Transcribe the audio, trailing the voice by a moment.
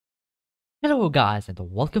Hello guys and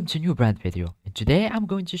welcome to a new brand video, and today I'm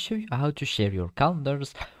going to show you how to share your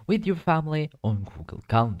calendars with your family on Google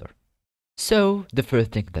Calendar. So the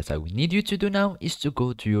first thing that I will need you to do now is to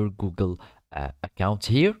go to your Google account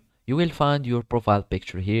here. You will find your profile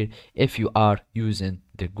picture here if you are using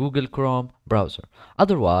the Google Chrome browser.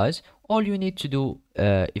 Otherwise, all you need to do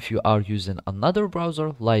if you are using another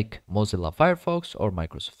browser like Mozilla Firefox or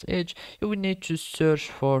Microsoft Edge, you will need to search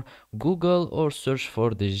for Google or search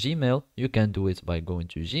for the Gmail. You can do it by going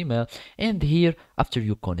to Gmail, and here after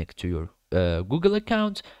you connect to your Google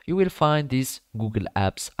account, you will find this Google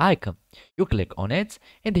Apps icon. You click on it,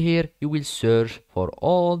 and here you will search for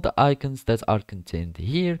all the icons that are contained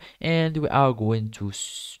here, and we are going to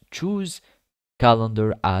choose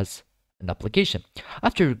calendar as an application.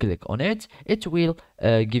 After you click on it, it will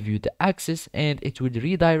give you the access and it will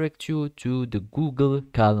redirect you to the Google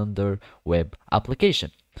Calendar web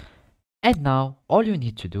application. And now all you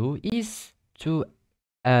need to do is to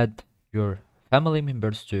add your family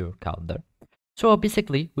members to your calendar. So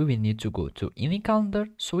basically, we will need to go to any calendar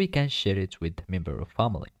so we can share it with member of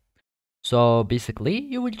family. So basically,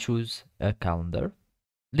 you will choose a calendar.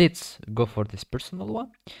 Let's go for this personal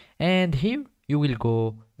one. And here you will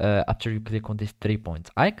go, after you click on this 3 points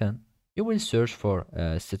icon, you will search for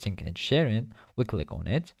setting and sharing. We click on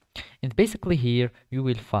it. And basically here you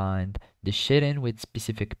will find the sharing with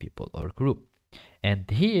specific people or group. And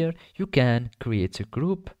here you can create a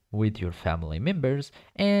group with your family members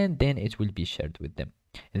and then it will be shared with them.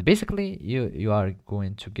 And basically you are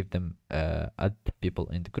going to give them add people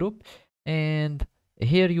in the group, and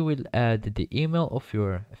here you will add the email of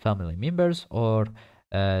your family members or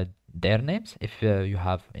their names if you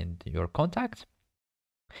have in your contacts.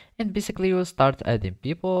 And basically you will start adding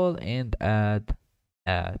people and add.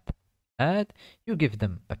 You give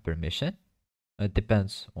them a permission. It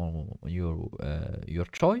depends on your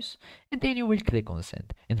choice, and then you will click on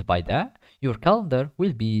send, and by that your calendar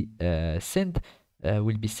will be sent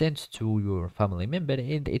to your family member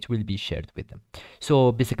and it will be shared with them.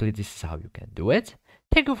 So basically this is how you can do it.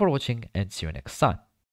 Thank you for watching and see you next time.